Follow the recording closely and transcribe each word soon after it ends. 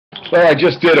Well, I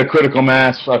just did a Critical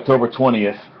Mass October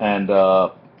 20th, and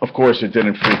of course it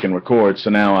didn't freaking record, so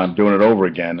now I'm doing it over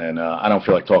again, and I don't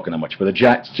feel like talking that much. But the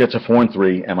Jets are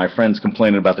 4-3, and my friends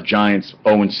complaining about the Giants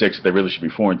 0-6. They really should be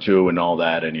 4-2 and all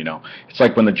that, and it's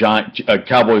like when the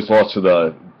Cowboys lost to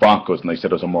the Broncos, and they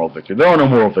said it was a moral victory. There are no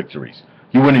moral victories.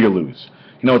 You win or you lose.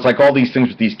 It's like all these things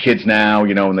with these kids now,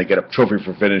 and they get a trophy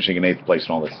for finishing in 8th place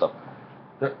and all this stuff.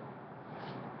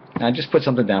 And I just put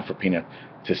something down for Peanut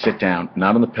to sit down,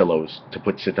 not on the pillows,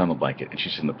 sit down on the blanket, and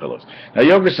she's in the pillows. Now,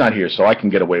 Yogurt's not here, so I can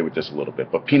get away with this a little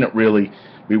bit. But Peanut really,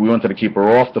 we wanted to keep her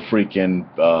off the freaking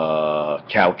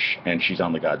couch, and she's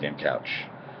on the goddamn couch.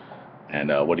 And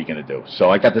what are you going to do?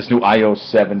 So I got this new iOS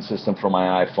 7 system for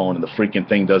my iPhone, and the freaking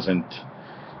thing doesn't...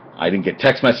 I didn't get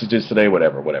text messages today,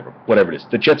 whatever it is.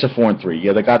 The Jets are 4-3.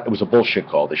 Yeah, it was a bullshit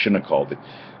call. They shouldn't have called it.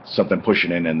 Something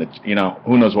pushing in, and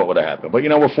who knows what would have happened. But we're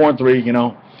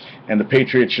 4-3. And the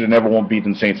Patriots should have never won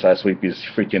beaten the Saints last week because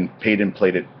freaking Payton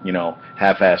played it,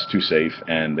 half-assed, too safe,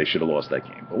 and they should have lost that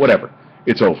game. But whatever,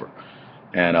 it's over.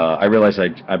 And I realized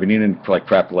I've been eating like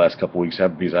crap the last couple of weeks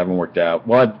because I haven't worked out.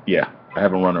 Well, I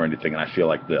haven't run or anything, and I feel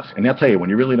like this. And I'll tell you,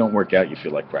 when you really don't work out, you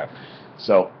feel like crap.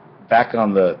 So back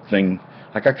on the thing.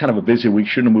 I got kind of a busy week,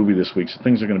 shooting a movie this week, so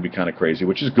things are going to be kind of crazy,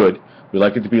 which is good. We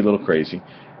like it to be a little crazy.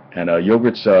 And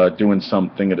Yogurt's doing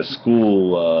something at a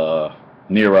school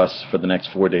near us for the next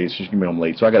 4 days. She's going to be home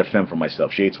late, so I got to fend for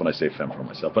myself. She hates when I say fend for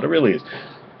myself, but it really is.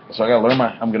 So I got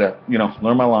to I'm going to,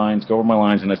 learn my lines, go over my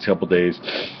lines the next couple of days,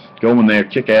 go in there,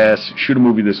 kick ass, shoot a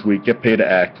movie this week, get paid to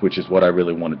act, which is what I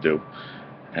really want to do,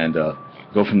 and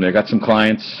go from there. Got some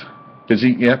clients,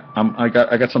 busy, I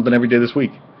got something every day this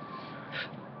week.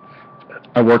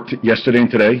 I worked yesterday and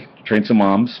today, trained some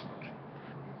moms.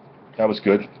 That was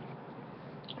good.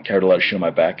 Carried a lot of shit on my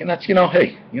back. And that's,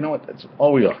 hey, you know what? That's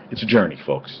all we are. It's a journey,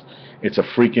 folks. It's a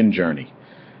freaking journey.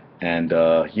 And,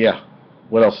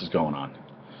 what else is going on?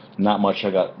 Not much.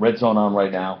 I got Red Zone on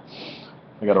right now.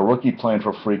 I got a rookie playing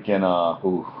for freaking,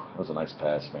 that was a nice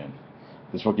pass, man.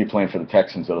 This rookie playing for the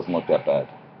Texans, that doesn't look that bad.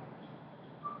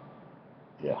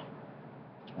 Yeah.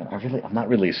 And I'm not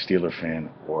really a Steeler fan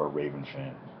or a Raven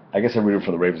fan. I guess I rooted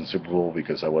for the Ravens Super Bowl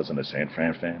because I wasn't a San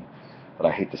Fran fan, but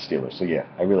I hate the Steelers. So yeah,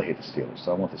 I really hate the Steelers.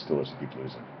 So I want the Steelers to keep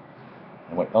losing.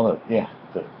 And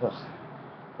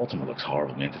Baltimore looks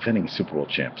horrible, man. Defending Super Bowl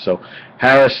champ. So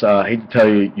Harris, I hate to tell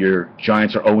you, your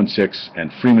Giants are 0-6,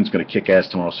 and Freeman's going to kick ass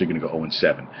tomorrow, so you're going to go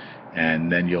 0-7. And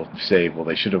then you'll say, well,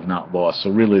 they should have not lost.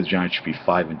 So really, the Giants should be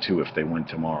 5-2 if they win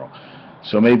tomorrow.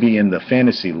 So maybe in the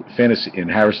fantasy in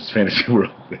Harris's fantasy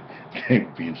world, they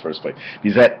would be in first place.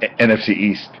 Because that NFC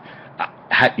East,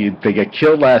 they got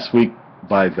killed last week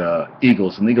by the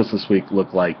Eagles, and the Eagles this week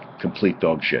look like complete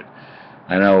dog shit.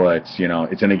 I know it's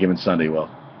any given Sunday. Well,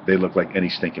 they look like any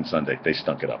stinking Sunday. They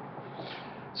stunk it up.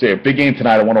 So yeah, big game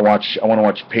tonight. I want to watch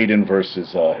Payton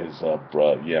versus I want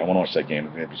to watch that game.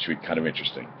 It should be kind of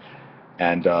interesting.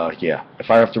 And,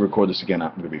 if I have to record this again, I'm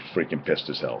going to be freaking pissed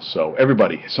as hell. So,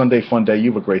 everybody, Sunday fun day.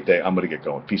 You have a great day. I'm going to get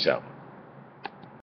going. Peace out.